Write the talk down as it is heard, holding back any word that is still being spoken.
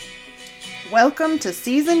Welcome to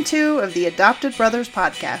Season 2 of the Adopted Brothers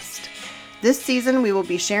Podcast. This season we will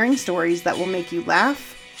be sharing stories that will make you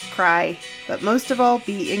laugh, cry, but most of all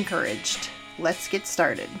be encouraged. Let's get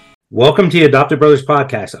started. Welcome to the Adopted Brothers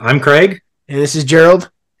Podcast. I'm Craig. And this is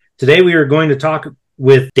Gerald. Today we are going to talk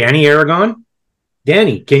with Danny Aragon.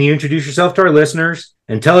 Danny, can you introduce yourself to our listeners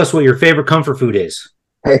and tell us what your favorite comfort food is?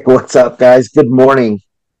 Hey, what's up, guys? Good morning.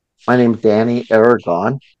 My name's Danny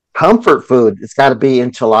Aragon. Comfort food, it's got to be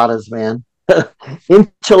enchiladas, man.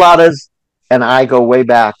 Enchiladas and I go way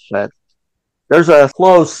back, but there's a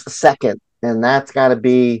close second, and that's got to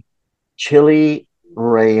be chili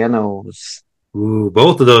rellenos. Ooh,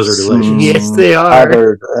 both of those are delicious. Yes, they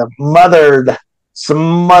are. Smothered.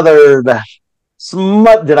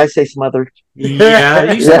 Did I say smothered?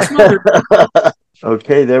 Yeah, you said smothered.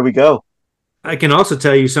 Okay, there we go. I can also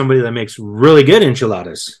tell you somebody that makes really good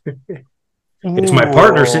enchiladas. It's my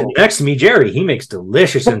partner sitting next to me, Jerry. He makes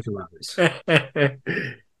delicious enchiladas.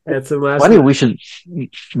 That's the last Funny, we should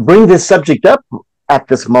bring this subject up at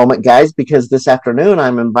this moment, guys, because this afternoon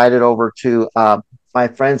I'm invited over to my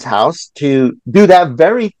friend's house to do that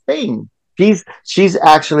very thing. She's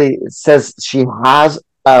actually says she has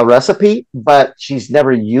a recipe, but she's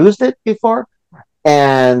never used it before,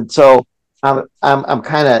 and so I'm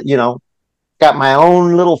kind of got my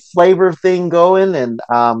own little flavor thing going, and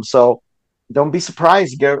so. Don't be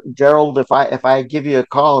surprised, Gerald, if I give you a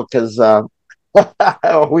call, because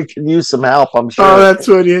we can use some help, I'm sure. Oh, that's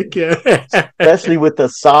what you can. Especially with the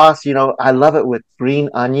sauce, I love it with green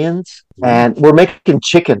onions, and we're making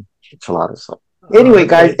chicken enchiladas. So anyway,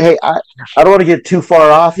 guys, hey, I don't want to get too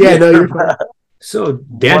far off. Yeah, no, you're fine. So,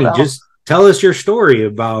 Danny, just tell us your story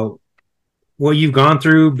about what you've gone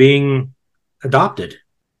through being adopted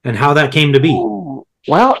and how that came to be.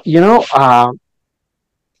 Well,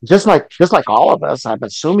 just like all of us, I'm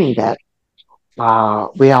assuming that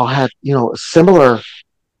we all had similar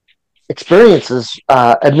experiences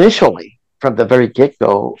initially from the very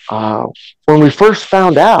get-go. When we first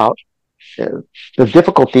found out, the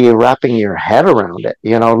difficulty of wrapping your head around it,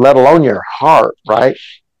 let alone your heart, right?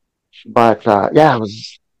 But it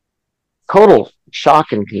was total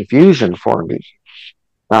shock and confusion for me.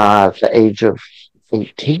 At the age of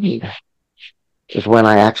 18 is when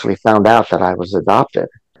I actually found out that I was adopted.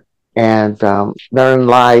 And therein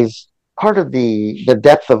lies part of the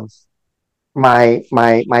depth of my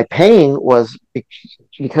pain, was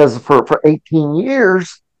because for 18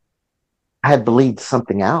 years I had believed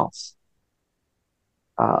something else.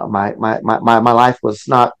 My life was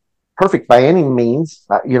not perfect by any means.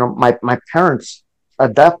 My parents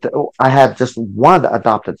adopted. I had just one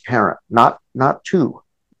adopted parent, not two.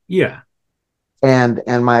 Yeah. And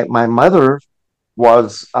my mother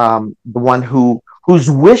was the one whose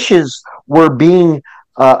wishes were being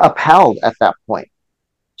upheld at that point.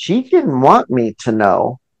 She didn't want me to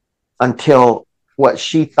know until what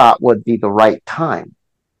she thought would be the right time.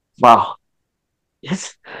 Well,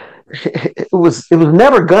 it was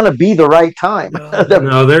never going to be the right time.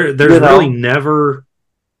 No, there's really never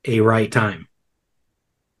a right time.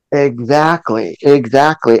 Exactly.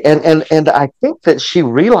 And I think that she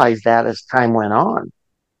realized that as time went on.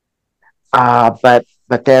 But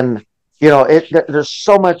then, there's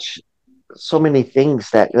so many things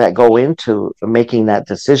that go into making that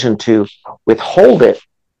decision to withhold it.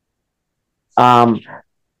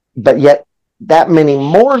 But yet that many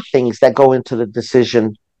more things that go into the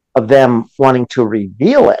decision of them wanting to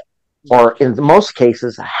reveal it, or in most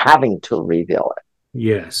cases, having to reveal it.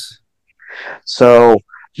 Yes. So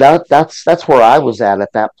that's where I was at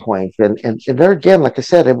that point. And there again, like I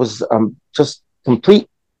said, it was just complete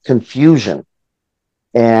confusion.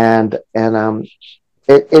 And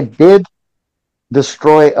it did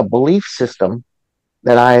destroy a belief system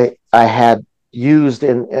that I had used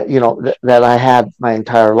that I had my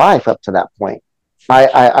entire life up to that point.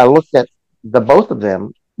 I looked at the both of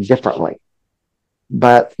them differently,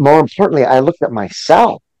 but more importantly, I looked at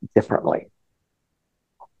myself differently.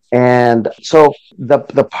 And so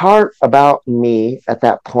the part about me at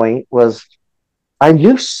that point was I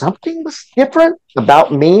knew something was different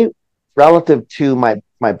about me relative to my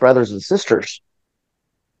brothers and sisters,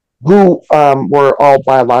 who were all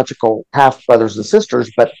biological half brothers and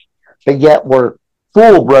sisters, but yet were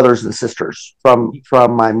full brothers and sisters from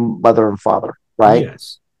my mother and father, right?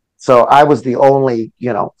 Yes. So I was the only,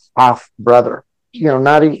 half brother.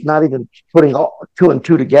 Not even putting two and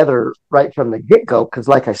two together right from the get-go, because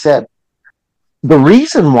like I said, the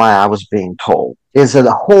reason why I was being told is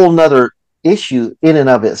a whole nother issue in and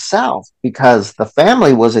of itself, because the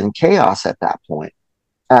family was in chaos at that point.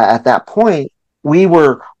 At that point, we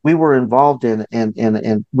were involved in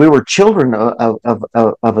we were children of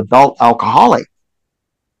adult alcoholics.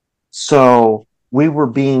 So we were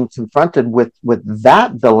being confronted with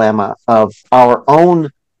that dilemma of our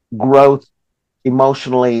own growth,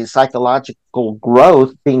 emotionally, psychological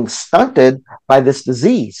growth being stunted by this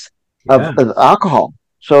disease of alcohol.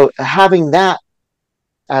 So having that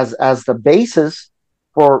as the basis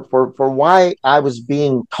for why I was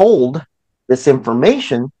being told this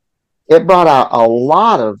information, it brought out a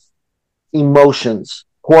lot of emotions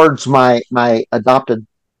towards my adopted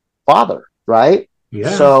father, right? Yeah.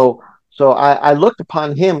 So I looked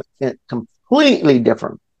upon him completely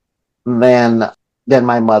different than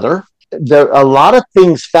my mother. A lot of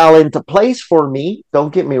things fell into place for me.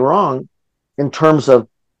 Don't get me wrong, in terms of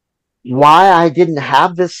why I didn't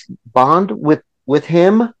have this bond with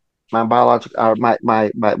him, my biological,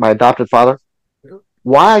 my adopted father.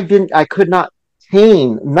 Why I could not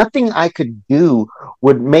tame. Nothing I could do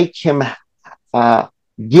would make him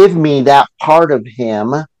give me that part of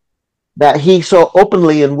him that he so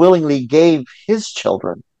openly and willingly gave his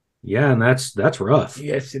children. Yeah, and that's rough.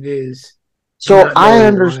 Yes, it is. So I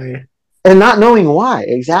understand, and not knowing why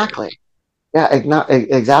exactly. Yeah,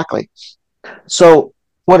 exactly. So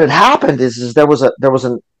what had happened is there was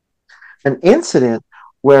an incident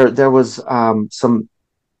where there was some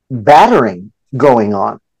battering going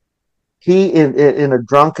on. He in a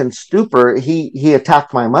drunken stupor, he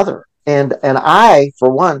attacked my mother, and I,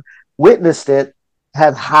 for one, witnessed it,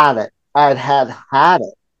 had it. I'd had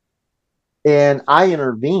it, and I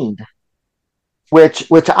intervened,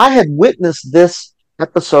 which I had witnessed this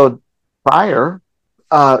episode prior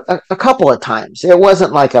a couple of times. It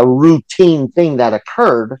wasn't like a routine thing that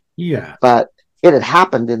occurred, Yeah, but it had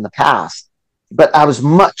happened in the past. But I was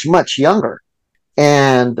much, much younger.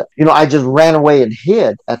 And, I just ran away and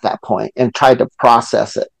hid at that point and tried to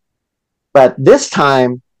process it. But this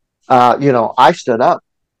time, I stood up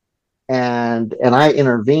and I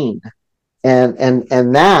intervened. And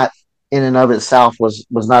that in and of itself was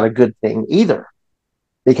not a good thing either,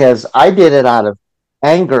 because I did it out of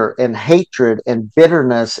anger and hatred and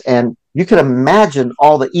bitterness. And you can imagine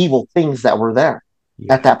all the evil things that were there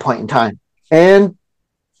at that point in time. And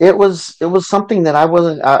it was something that I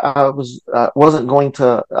wasn't going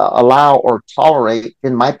to allow or tolerate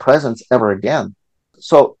in my presence ever again.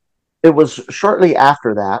 So it was shortly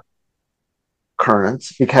after that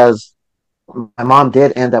occurrence, because my mom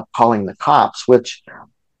did end up calling the cops, which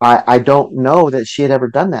I don't know that she had ever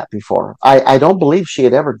done that before. I don't believe she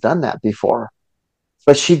had ever done that before,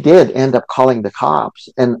 but she did end up calling the cops,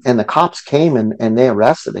 and the cops came and they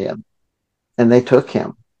arrested him and they took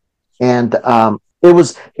him. And it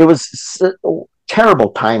was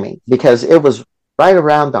terrible timing, because it was right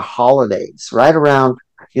around the holidays, right around,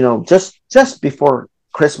 just before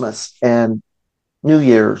Christmas and New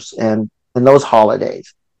Year's and those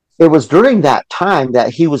holidays. It was during that time that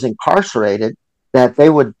he was incarcerated that they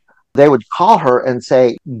would call her and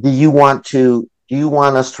say, do you want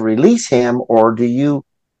us to release him, or do you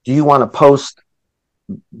want to post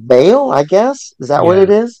bail, I guess? Is that what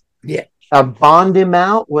it is? Yeah. Bond him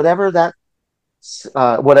out, whatever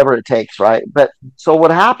it takes, right? But so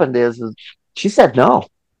what happened is she said no.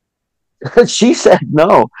 She said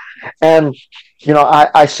no. And,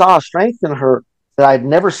 I saw a strength in her that I'd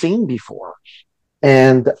never seen before.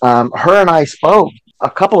 And her and I spoke a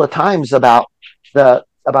couple of times about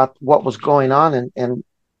what was going on. And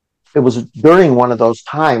it was during one of those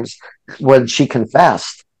times when she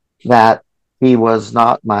confessed that he was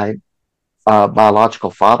not my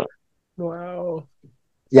biological father. Wow.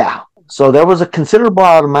 Yeah. So there was a considerable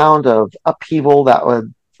amount of upheaval that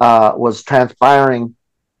was transpiring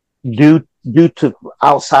due to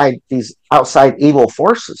these outside evil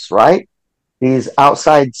forces, right? These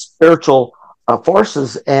outside spiritual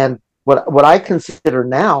forces. And what I consider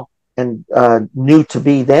now and knew to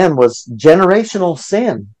be then was generational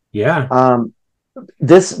sin. Yeah.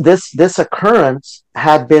 This occurrence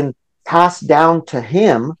had been passed down to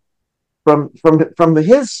him from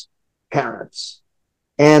his parents,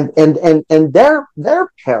 and their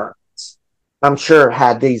parents, I'm sure,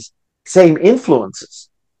 had these same influences,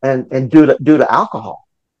 and due to alcohol.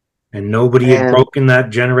 And nobody had broken that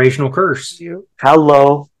generational curse.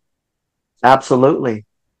 Hello, absolutely.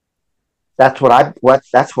 That's what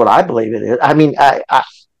I believe it is. I mean, I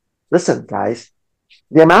listen, guys.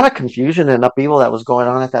 The amount of confusion and upheaval that was going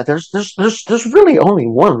on at that, there's really only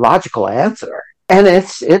one logical answer, and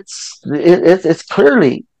it's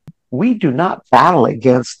clearly, we do not battle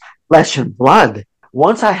against flesh and blood.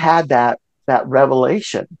 Once I had that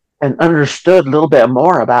revelation and understood a little bit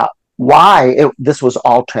more about why this was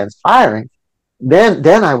all transpiring,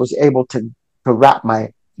 then I was able to wrap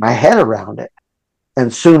my head around it.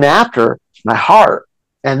 And soon after, my heart.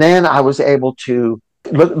 And then I was able to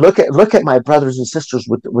look at my brothers and sisters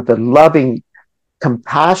with the loving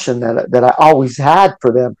compassion that I always had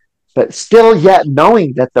for them, but still yet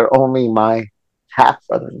knowing that they're only my half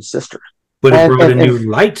brothers and sisters. But it brought a new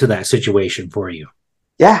light to that situation for you.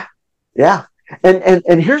 Yeah, yeah.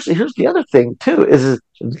 And here's the other thing too, is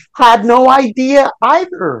I had no idea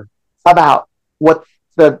either about what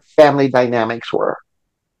the family dynamics were,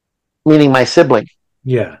 meaning my sibling.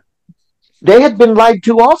 Yeah. They had been lied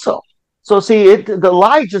to also. So see, the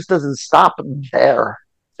lie just doesn't stop there.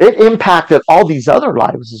 It impacted all these other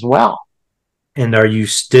lives as well. And are you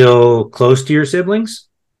still close to your siblings?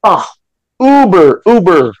 Oh,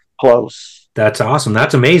 uber close. That's awesome.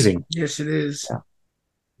 That's amazing. Yes, it is. Yeah.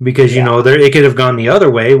 Because, you know, it could have gone the other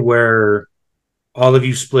way where all of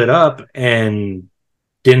you split up and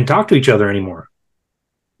didn't talk to each other anymore.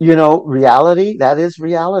 You know, reality, that is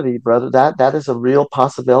reality, brother. That is a real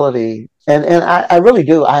possibility. And I really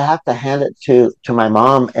do. I have to hand it to my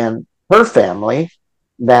mom and her family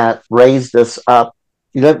that raised us up.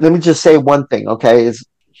 You know, let me just say one thing, okay? Is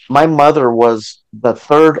my mother was the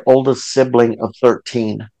third oldest sibling of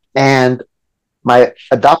 13. And my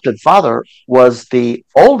adopted father was the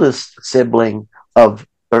oldest sibling of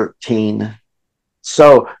 13.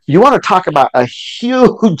 So you want to talk about a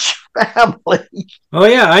huge family. Oh,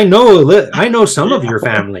 yeah, I know some of your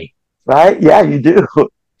family. Right? Yeah, you do.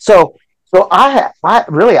 So I had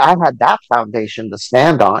that foundation to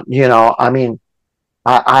stand on. You know, I mean,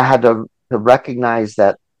 I had to recognize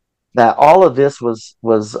that all of this was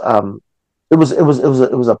it was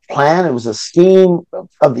a plan, it was a scheme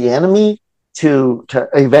of the enemy to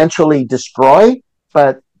eventually destroy.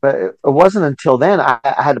 But it wasn't until then I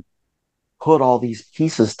had to put all these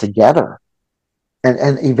pieces together.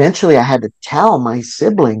 And eventually I had to tell my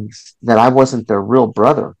siblings that I wasn't their real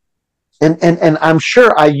brother. And I'm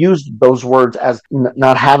sure I used those words as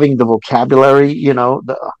not having the vocabulary, you know,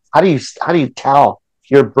 how do you tell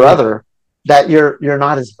your brother that you're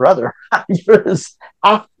not his brother? You're his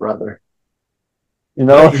half brother. You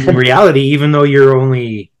know, but in reality, even though you're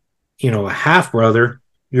only, you know, a half brother,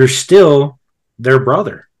 you're still their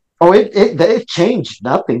brother. Oh, it changed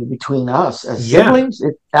nothing between us as siblings.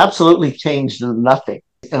 It absolutely changed nothing.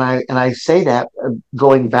 And I say that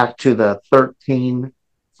going back to the 13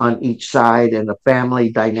 on each side and the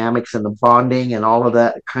family dynamics and the bonding and all of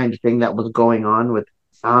that kind of thing that was going on with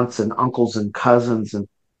aunts and uncles and cousins and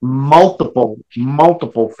multiple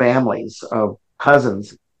families of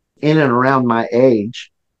cousins in and around my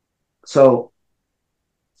age. So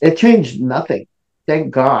it changed nothing.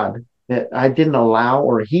 Thank God that I didn't allow,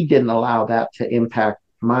 or he didn't allow, that to impact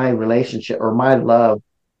my relationship or my love,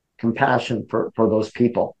 compassion for those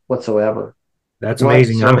people whatsoever. That's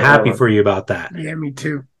amazing. I'm happy for you about that. Yeah, me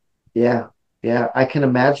too. Yeah. I can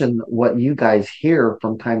imagine what you guys hear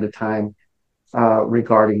from time to time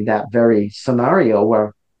regarding that very scenario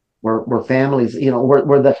where families, you know,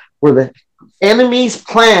 where the enemy's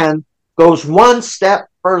plan goes one step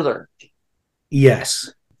further.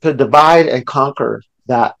 Yes. To divide and conquer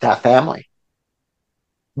that family.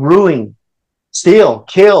 Ruin, steal,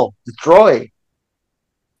 kill, destroy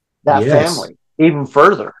that family even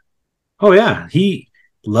further. Oh yeah, he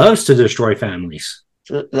loves to destroy families.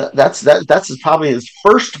 That's probably his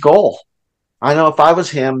first goal. I know if I was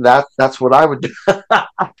him, that's what I would do.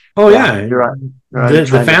 Oh yeah, you're right.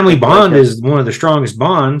 The family bond is one of the strongest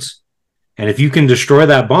bonds, and if you can destroy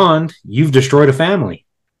that bond, you've destroyed a family.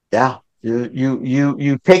 Yeah,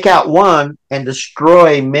 you take out one and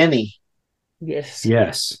destroy many. Yes.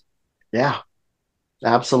 Yeah,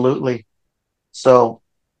 absolutely. So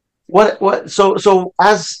so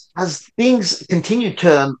as things continue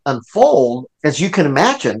to unfold, as you can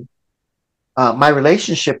imagine, my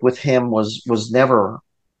relationship with him was never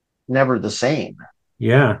the same.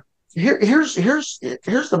 Yeah. Here's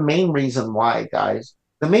the main reason why, guys.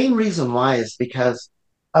 The main reason why is because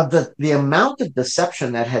of the amount of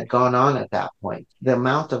deception that had gone on at that point, the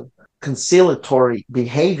amount of conciliatory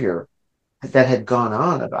behavior that had gone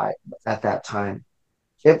on at that time.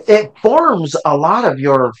 It forms a lot of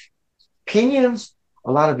your opinions,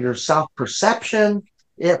 a lot of your self-perception.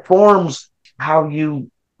 It forms how you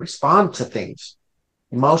respond to things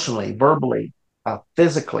emotionally, verbally,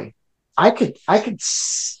 physically. I could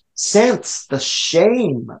sense the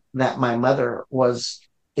shame that my mother was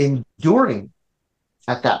enduring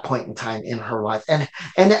at that point in time in her life, and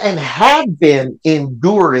had been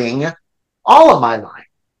enduring all of my life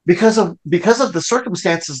because of the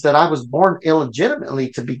circumstances that I was born illegitimately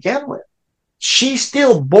to begin with. She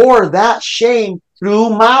still bore that shame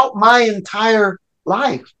throughout my entire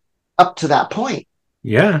life up to that point.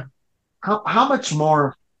 Yeah. How much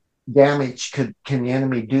more damage can the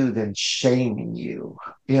enemy do than shaming you?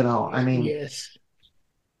 I mean, Yes.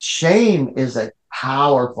 shame is a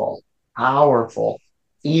powerful, powerful,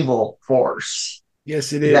 evil force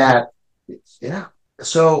Yes, it is. that, yeah.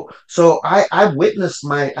 So I witnessed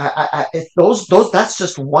those, that's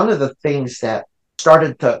just one of the things that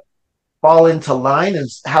started to fall into line, and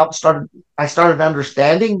I started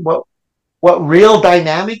understanding what real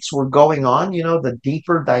dynamics were going on, the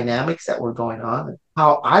deeper dynamics that were going on, and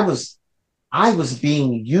how I was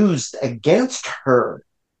being used against her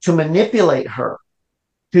to manipulate her,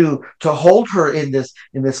 to hold her in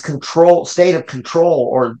this control state of control,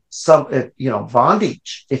 or some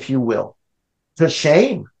bondage, if you will, to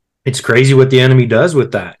shame. It's crazy what the enemy does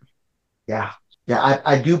with that. Yeah. Yeah,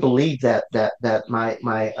 I do believe that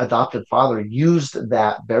my adopted father used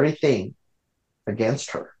that very thing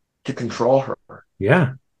against her, to control her,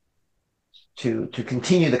 Yeah. to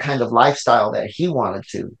continue the kind of lifestyle that he wanted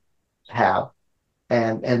to have,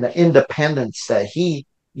 and the independence that he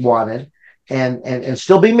wanted, and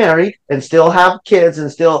still be married and still have kids,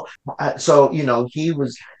 and still, so he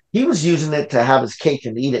was using it to have his cake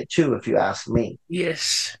and eat it too, if you ask me.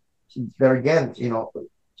 Yes. There again,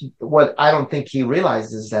 what I don't think he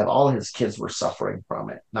realized is that all his kids were suffering from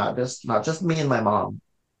it, not just me and my mom.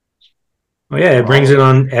 Oh yeah, it brings it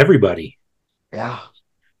on everybody. Yeah.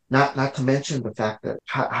 Not to mention the fact that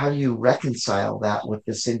how do you reconcile that with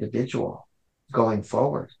this individual going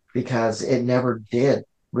forward? Because it never did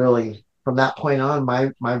really, from that point on,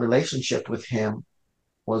 my relationship with him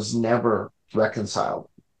was never reconciled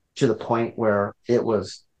to the point where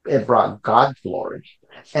it brought God glory.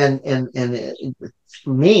 And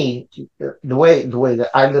me, the way that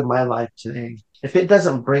I live my life today, if it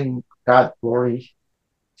doesn't bring God glory,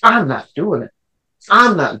 I'm not doing it.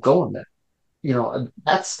 I'm not going there.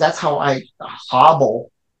 That's how I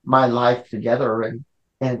hobble my life together,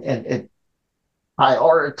 and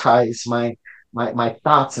prioritize my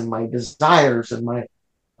thoughts and my desires and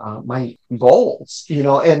my goals.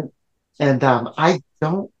 And I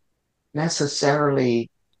don't necessarily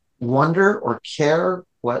wonder or care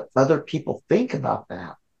what other people think about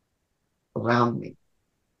that around me.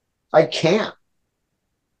 I can't,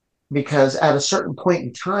 because at a certain point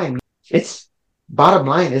in time, it's bottom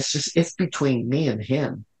line. It's between me and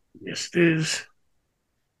him. Yes, it is.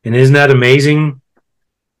 And isn't that amazing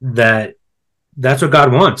that that's what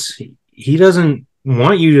God wants? He doesn't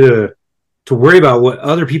want you to worry about what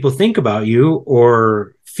other people think about you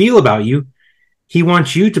or feel about you. He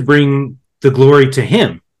wants you to bring the glory to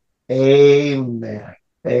him. Amen.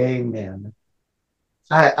 Amen.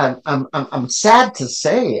 I'm sad to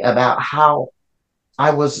say about how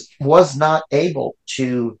I was not able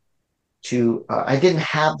to I didn't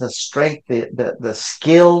have the strength, the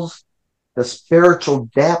skills, the spiritual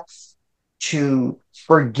depth to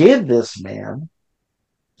forgive this man,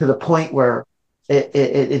 to the point where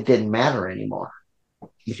it didn't matter anymore,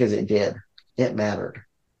 because it mattered.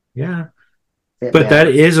 Yeah. But that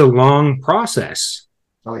is a long process.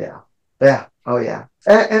 Oh yeah. Yeah. Oh yeah.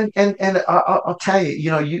 And I'll tell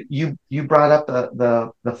you, you brought up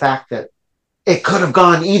the fact that it could have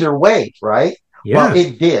gone either way, right? Yeah. Well,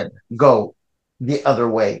 it did go the other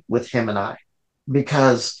way with him and I,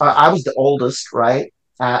 because I was the oldest, right?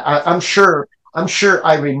 I'm sure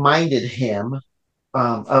I reminded him,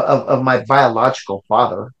 of my biological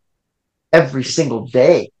father every single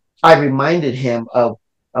day. I reminded him of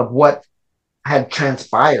what had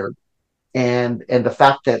transpired, and the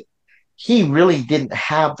fact that he really didn't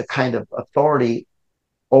have the kind of authority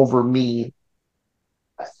over me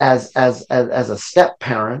as a step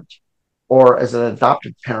parent, or as an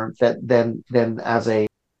adopted parent, than as a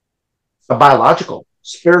biological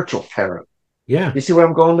spiritual parent. Yeah. You see where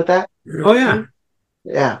I'm going with that? Oh yeah.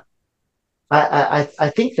 Yeah.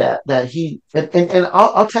 I think that he, and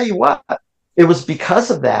I'll tell you what, it was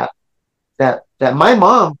because of that my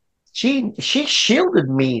mom, she shielded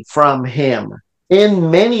me from him in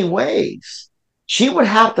many ways. She would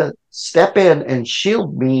have to step in and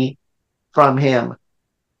shield me from him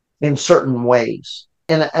in certain ways.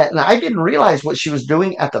 And I didn't realize what she was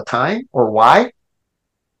doing at the time, or why.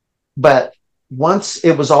 But once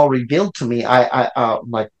it was all revealed to me, I'm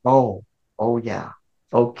like, oh yeah,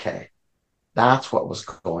 okay, that's what was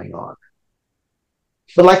going on.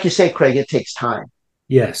 But like you say, Craig, it takes time.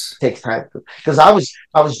 Yes. It takes time, because I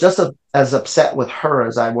was just as upset with her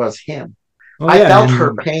as I was him. Oh, I yeah. felt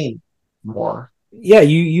her pain more. Yeah,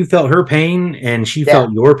 you felt her pain, and she Yeah.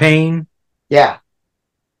 felt your pain. Yeah,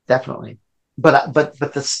 definitely. But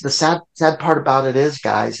the sad part about it is,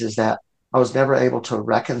 guys, is that I was never able to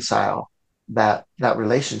reconcile that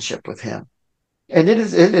relationship with him. And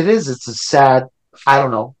it's a sad, I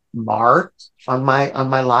don't know, mark on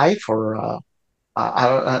my life, or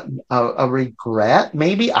a regret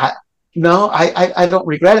maybe. I don't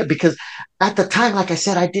regret it, because at the time, like I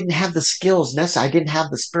said, I didn't have the skills necessary. I didn't have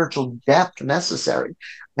the spiritual depth necessary.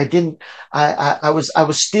 I didn't. I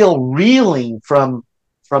was still reeling from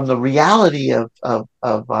the reality of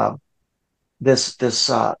this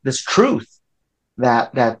truth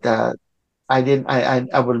that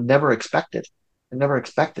I would have never expected. I never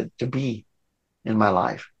expected to be in my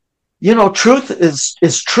life. Truth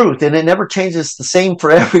is truth, and it never changes the same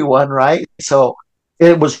for everyone, right? So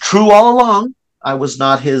it was true all along. I was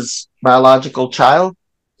not his biological child.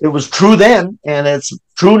 It was true then, and it's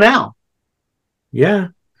true now. Yeah.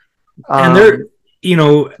 And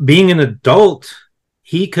being an adult,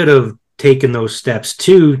 he could have taken those steps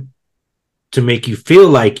too, to make you feel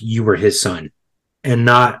like you were his son and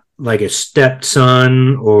not like a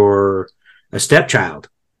stepson or a stepchild.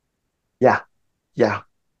 Yeah.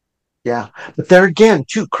 But there again,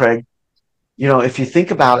 too, Craig, if you think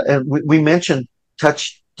about it, and we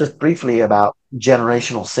touched just briefly about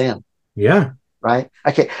generational sin. Yeah. Right.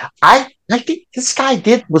 Okay. I think this guy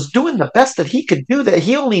was doing the best that he could do, that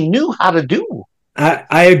he only knew how to do.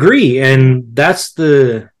 I agree. And that's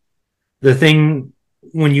the thing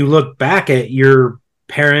when you look back at your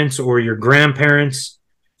parents or your grandparents,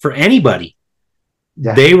 for anybody,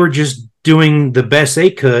 they were just doing the best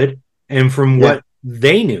they could and from what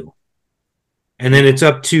they knew. And then it's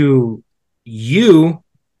up to you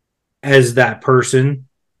as that person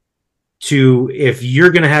to, if you're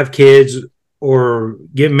going to have kids or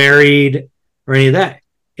get married or any of that,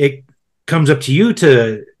 it comes up to you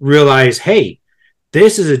to realize, hey,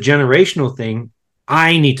 this is a generational thing.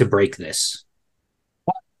 I need to break this.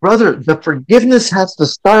 Brother, the forgiveness has to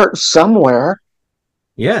start somewhere.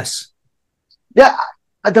 Yes. Yeah,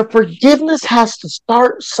 the forgiveness has to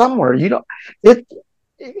start somewhere.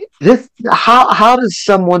 How does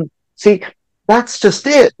someone see? That's just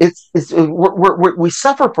it. We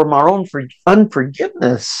suffer from our own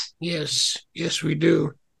unforgiveness. Yes, we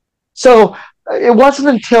do. So it wasn't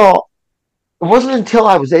until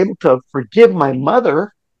I was able to forgive my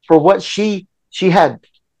mother for what she had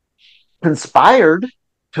conspired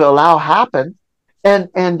to allow happen, and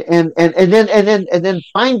then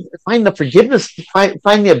find the forgiveness,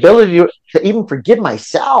 find the ability to even forgive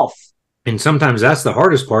myself. And sometimes that's the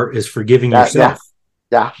hardest part, is forgiving yourself.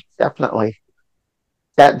 Yeah, definitely.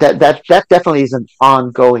 That definitely is an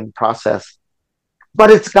ongoing process,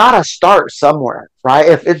 but it's got to start somewhere, right?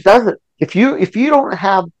 If you don't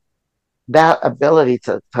have that ability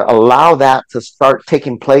to allow that to start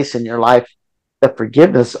taking place in your life, the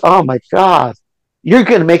forgiveness, oh my God, you're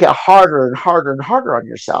going to make it harder and harder and harder on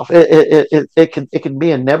yourself. It can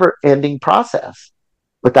be a never ending process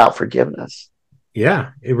without forgiveness.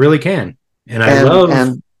 Yeah, it really can. And I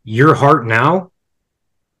love your heart now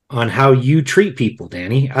on how you treat people,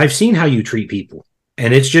 Danny. I've seen how you treat people,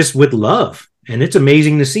 and it's just with love, and it's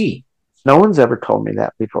amazing to see. No one's ever told me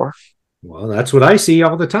that before. Well, that's what I see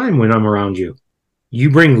all the time when I'm around you.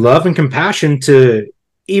 You bring love and compassion to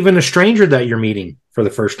even a stranger that you're meeting for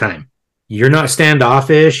the first time. You're not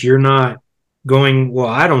standoffish. You're not going, well,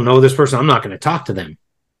 I don't know this person, I'm not going to talk to them.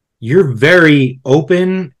 You're very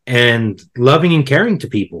open and loving and caring to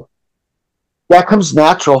people. That comes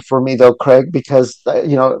natural for me, though, Craig, because,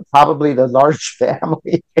 probably the large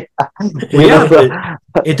family.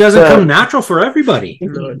 It doesn't come natural for everybody.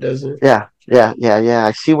 No, it doesn't. Yeah.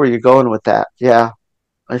 I see where you're going with that. Yeah,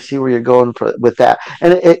 I see where you're going with that.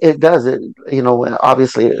 And it does.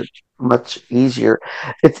 Obviously, it's much easier.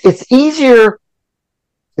 It's easier.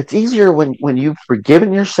 It's easier when you've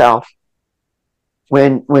forgiven yourself,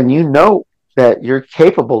 when you know that you're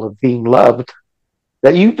capable of being loved,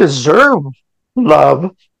 that you deserve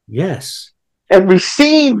love. Yes. And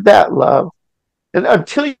receive that love. And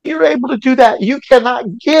until you're able to do that, you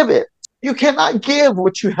cannot give it. You cannot give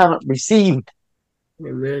what you haven't received.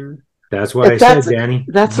 Amen. That's why I said, Danny,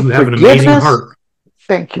 you have an amazing heart.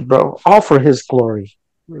 Thank you, bro. All for his glory.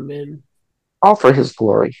 Amen. All for his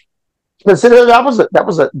glory. Because that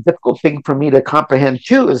was a difficult thing for me to comprehend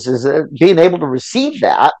too, is being able to receive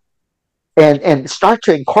that and start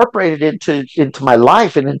to incorporate it into my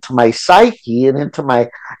life and into my psyche and into my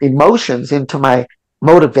emotions, into my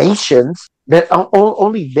motivations. That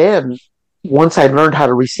only then, once I learned how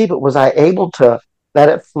to receive it, was I able to let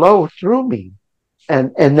it flow through me.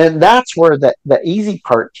 And then that's where the easy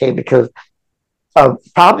part came, because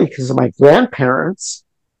probably because of my grandparents.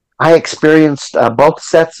 I experienced both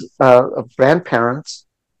sets of grandparents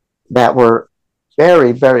that were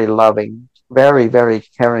very, very loving, very, very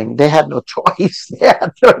caring. They had no choice. They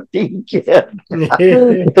had 13 kids.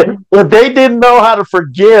 If they didn't know how to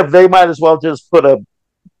forgive, they might as well just put a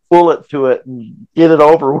bullet to it and get it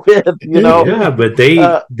over with, Yeah, but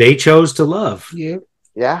they chose to love. Yeah.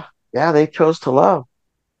 Yeah, they chose to love.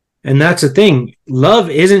 And that's the thing. Love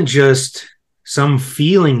isn't just some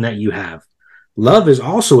feeling that you have. Love is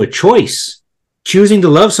also a choice. Choosing to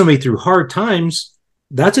love somebody through hard times,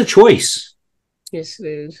 that's a choice. Yes, it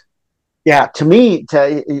is. Yeah, to me,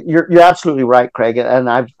 you're absolutely right, Craig. And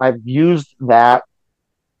I've used that.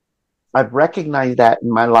 I've recognized that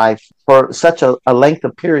in my life for such a length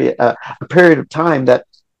of period, a period of time, that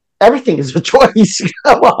everything is a choice.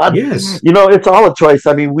 Come on, Yes. it's all a choice.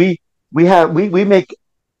 I mean, we make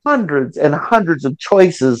hundreds and hundreds of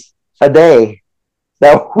choices a day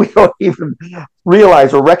that we don't even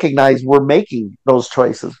realize or recognize we're making those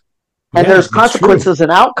choices. And there's consequences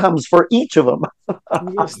and outcomes for each of them.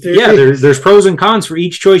 Yes, there's pros and cons for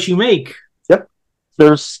each choice you make. Yep.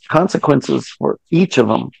 There's consequences for each of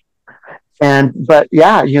them. But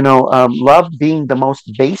love being the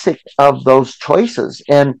most basic of those choices.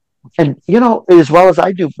 And as well as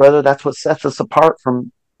I do, brother, that's what sets us apart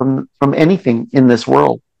from anything in this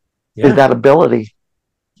world, is that ability,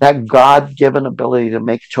 that God-given ability to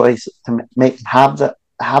make choices, to have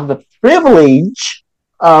the privilege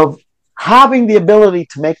of having the ability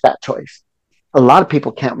to make that choice. A lot of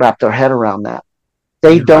people can't wrap their head around that.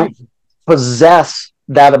 They don't possess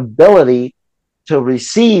that ability to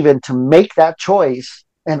receive and to make that choice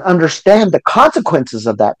and understand the consequences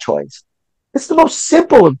of that choice. It's the most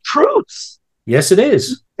simple of truths. Yes, it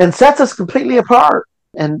is. And sets us completely apart.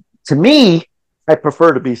 And to me, I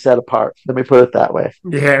prefer to be set apart. Let me put it that way.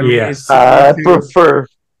 Yeah. I prefer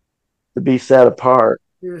to be set apart.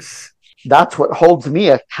 Yes. That's what holds me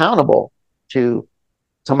accountable to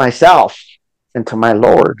myself and to my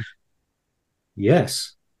Lord.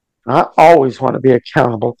 Yes. I always want to be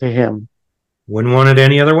accountable to Him. Wouldn't want it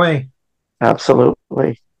any other way.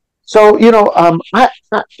 Absolutely. So, I've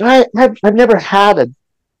never had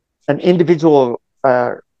an individual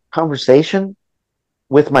conversation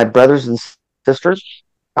with my brothers and sisters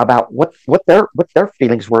about what their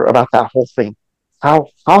feelings were about that whole thing. How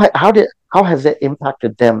has it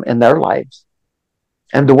impacted them in their lives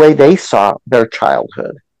and the way they saw their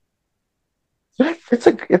childhood?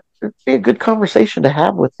 It'd be a good conversation to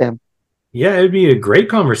have with them. Yeah, it'd be a great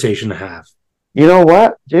conversation to have. You know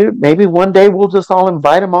what, dude? Maybe one day we'll just all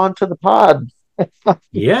invite them onto the pod.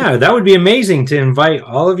 Yeah, that would be amazing to invite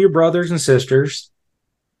all of your brothers and sisters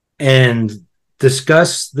and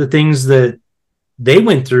discuss the things that they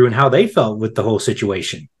went through and how they felt with the whole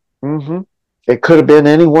situation. Mm-hmm. It could have been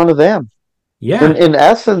any one of them. Yeah. In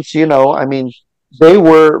essence, they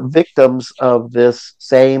were victims of this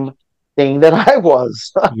same thing that I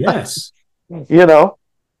was. Yes.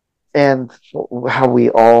 And how we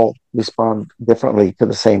all respond differently to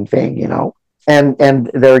the same thing, and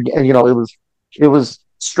there, it was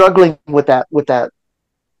struggling with that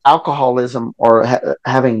alcoholism, or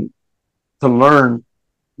having to learn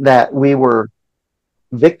that we were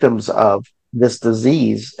victims of this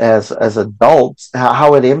disease as adults,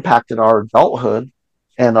 how it impacted our adulthood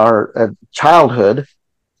and our childhood,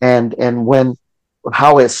 and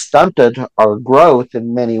how it stunted our growth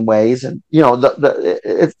in many ways. And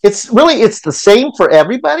it's the same for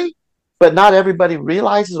everybody, but not everybody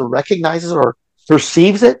realizes or recognizes or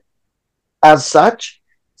perceives it as such.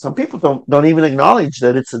 Some people don't even acknowledge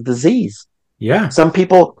that it's a disease. Yeah. Some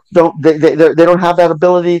people don't have that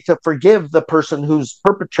ability to forgive the person who's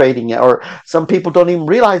perpetrating it, or some people don't even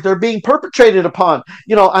realize they're being perpetrated upon.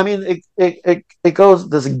 It goes,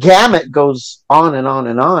 this gamut goes on and on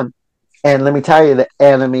and on. And let me tell you, the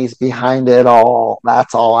enemy's behind it all.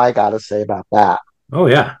 That's all I got to say about that. Oh,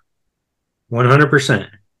 yeah. 100%.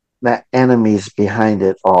 The enemy's behind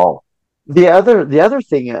it all. The other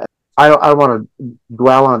thing, I don't want to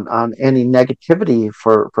dwell on any negativity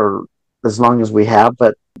for as long as we have,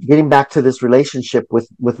 but getting back to this relationship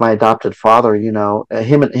with my adopted father,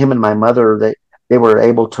 him and my mother, they were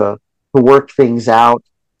able to work things out.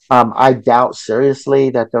 I doubt seriously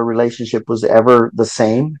that their relationship was ever the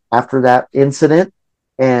same after that incident.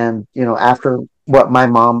 And, after what my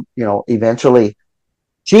mom, eventually,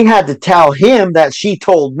 she had to tell him that she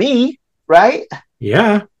told me, right?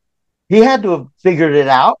 Yeah. He had to have figured it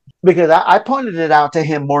out, because I pointed it out to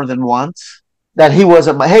him more than once, that he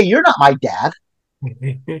wasn't hey, you're not my dad.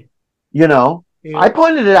 Yeah. I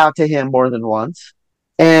pointed it out to him more than once.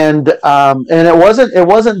 And it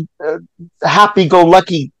wasn't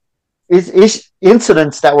happy-go-lucky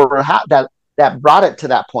incidents that were that brought it to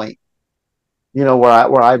that point,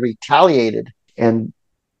 where I retaliated and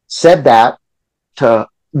said that to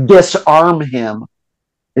disarm him,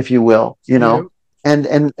 if you will, you know. And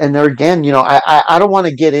there again, you know, I don't want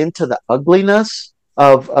to get into the ugliness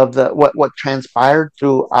of the what transpired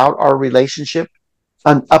throughout our relationship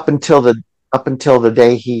up until the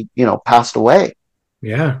day he, you know, passed away.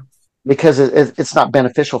 Yeah. Because it's not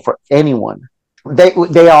beneficial for anyone.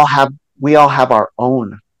 We all have our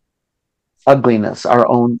own ugliness, our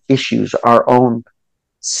own issues, our own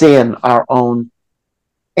sin, our own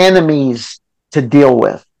enemies to deal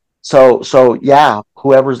with. So yeah,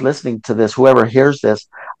 whoever's listening to this, whoever hears this,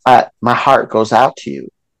 my heart goes out to you.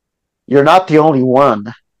 You're not the only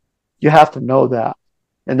one. You have to know that.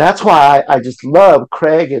 And that's why I just love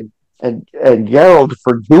Craig and Gerald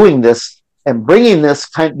for doing this and bringing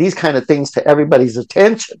these kind of things to everybody's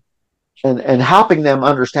attention and helping them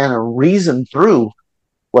understand and reason through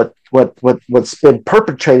what's been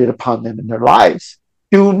perpetrated upon them in their lives.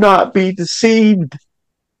 Do not be deceived.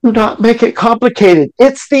 Do not make it complicated.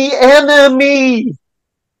 It's the enemy.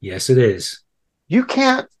 Yes, it is. You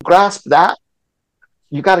can't grasp that.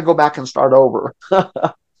 You got to go back and start over.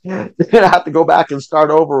 You're going to have to go back and start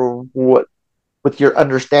over with your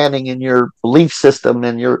understanding and your belief system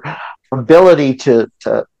and your ability to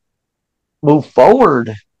move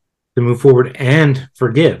forward. To move forward and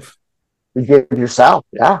forgive. Forgive yourself,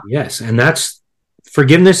 yeah. Yes, and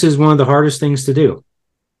forgiveness is one of the hardest things to do.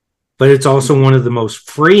 But it's also one of the most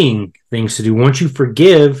freeing things to do. Once you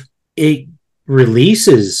forgive, it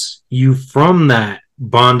releases you from that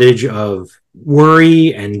bondage of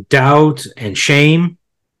worry and doubt and shame.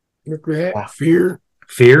 Regret, fear.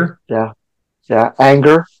 Yeah.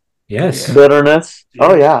 Anger. Yes. Bitterness. Yeah.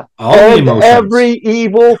 Oh, yeah. All the emotions. Every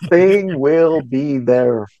evil thing will be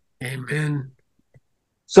there. Amen.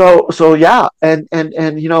 So yeah. And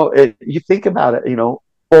you know, you think about it, you know,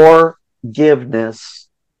 forgiveness.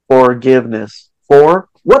 For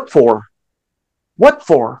what for? What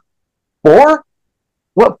for?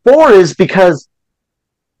 What for is because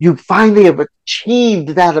you finally have achieved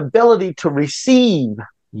that ability to receive.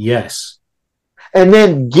 Yes. And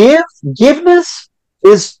then forgiveness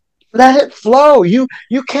is let it flow. You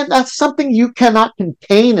can't, that's something you cannot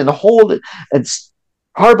contain and hold it and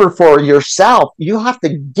harbor for yourself. You have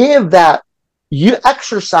to give that, you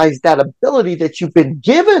exercise that ability that you've been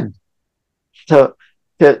given to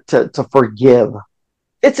forgive.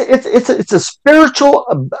 It's a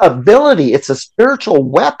spiritual ability. It's a spiritual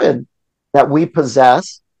weapon that we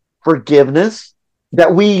possess. Forgiveness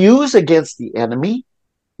that we use against the enemy.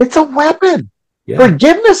 It's a weapon. Yeah.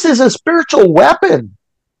 Forgiveness is a spiritual weapon,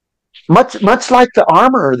 much like the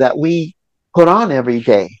armor that we put on every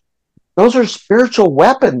day. Those are spiritual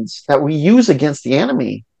weapons that we use against the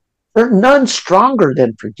enemy. They're none stronger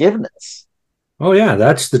than forgiveness. Oh yeah,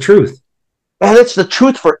 that's the truth. And it's the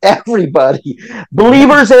truth for everybody,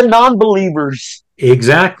 believers and non-believers.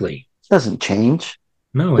 Exactly. It doesn't change.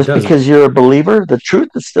 No, it Just doesn't. because you're a believer, the truth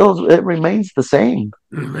is still, it remains the same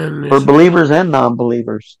for believers and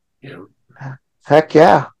non-believers. Yeah. Heck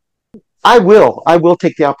yeah. I will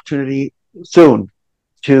take the opportunity soon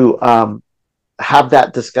to have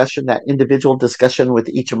that discussion, that individual discussion with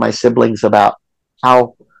each of my siblings about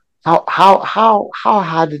how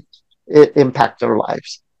did it impact their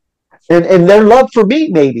lives. And their love for me,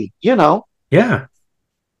 maybe, you know. Yeah.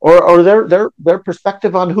 Or their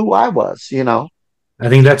perspective on who I was, you know. I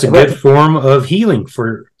think that's a good form of healing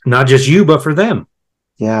for not just you, but for them.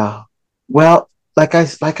 Yeah. Well, like I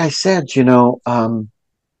said, you know,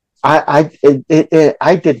 I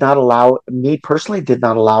did not allow, me personally did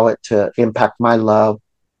not allow it to impact my love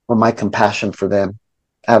or my compassion for them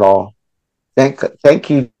at all. Thank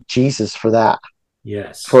you, Jesus, for that.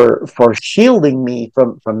 Yes. For shielding me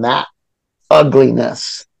from that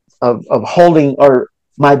ugliness of holding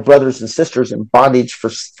my brothers and sisters in bondage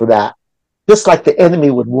for that. Just like the enemy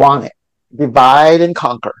would want it. Divide and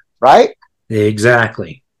conquer, right?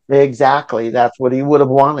 Exactly. That's what he would have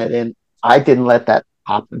wanted. And I didn't let that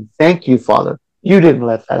happen. Thank you, Father. You didn't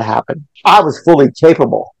let that happen. I was fully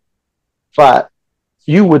capable, but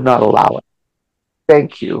you would not allow it.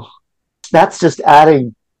 Thank you. That's just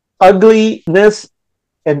adding ugliness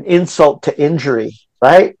and insult to injury,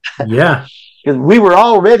 right? Yeah. Because we were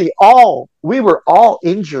all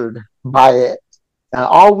injured by it. And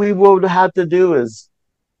all we would have to do is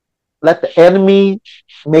let the enemy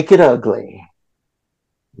make it ugly.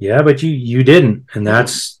 Yeah, but you didn't. And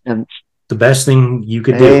that's the best thing you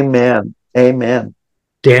could do. Amen.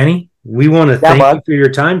 Danny, we want to thank you for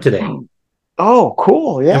your time today. Oh,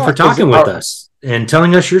 cool. Yeah. And for talking with us and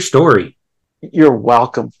telling us your story. You're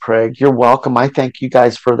welcome, Craig. You're welcome. I thank you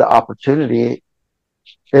guys for the opportunity.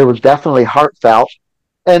 It was definitely heartfelt.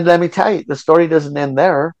 And let me tell you, the story doesn't end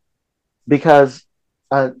there, because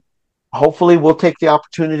hopefully we'll take the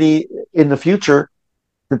opportunity in the future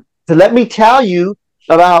to let me tell you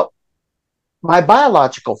about my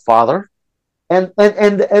biological father and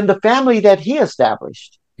the family that he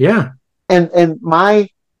established. Yeah. And my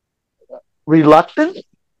reluctance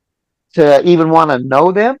to even want to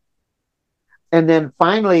know them. And then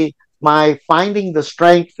finally, my finding the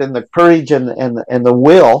strength and the courage and the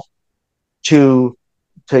will to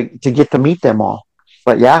get to meet them all.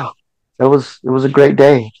 But yeah, it was a great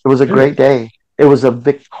day. It was a great day. It was a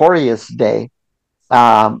victorious day.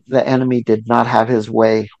 The enemy did not have his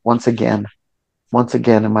way once again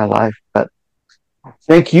in my life. But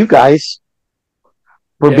thank you guys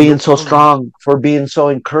for being so strong, for being so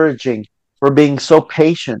encouraging, for being so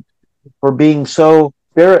patient, for being so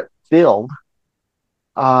spirit filled,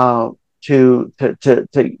 to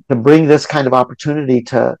bring this kind of opportunity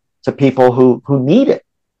to people who need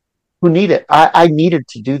it, I needed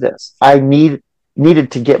to do this. I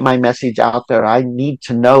needed to get my message out there. I need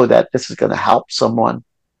to know that this is going to help someone.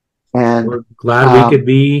 And we're glad we could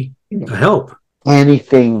be a help.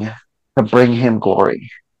 Anything to bring him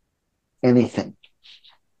glory. Anything.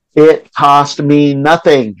 It cost me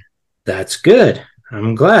nothing. That's good.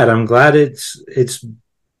 I'm glad it's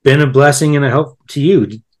been a blessing and a help to you.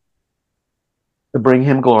 To bring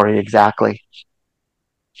him glory, exactly.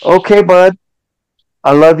 Okay, bud.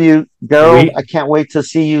 I love you, Daryl. I can't wait to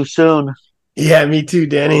see you soon. Yeah, me too,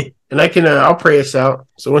 Danny. And I'll pray us out.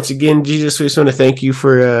 So once again, Jesus, we just want to thank you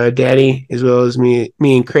for Daddy as well as me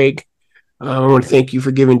and Craig. I want to thank you for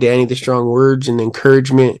giving Danny the strong words and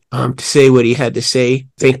encouragement to say what he had to say.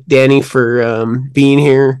 Thank Danny for being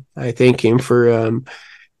here. I thank him for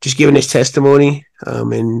just giving his testimony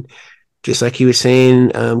and just like he was saying,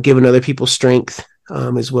 giving other people strength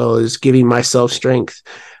as well as giving myself strength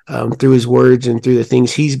through his words and through the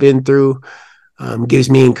things he's been through. Gives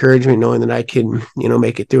me encouragement knowing that I can,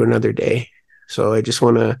 make it through another day. So I just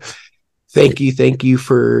want to thank you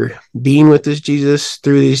for being with us, Jesus,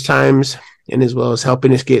 through these times, and as well as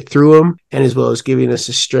helping us get through them, and as well as giving us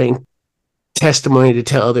the strength, testimony to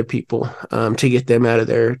tell other people to get them out of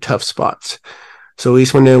their tough spots. So we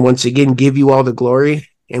just want to once again give you all the glory,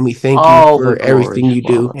 and we thank you for everything you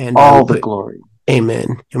do, and all the glory.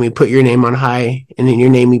 Amen. And we put your name on high, and in your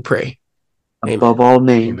name we pray. Above all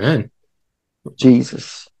names. Amen.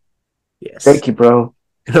 Jesus. Yes. Thank you, bro.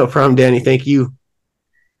 No problem, Danny. Thank you.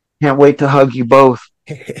 Can't wait to hug you both.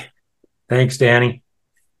 Thanks, Danny.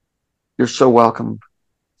 You're so welcome.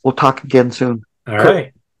 We'll talk again soon. All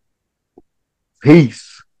right.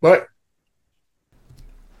 Peace. Bye.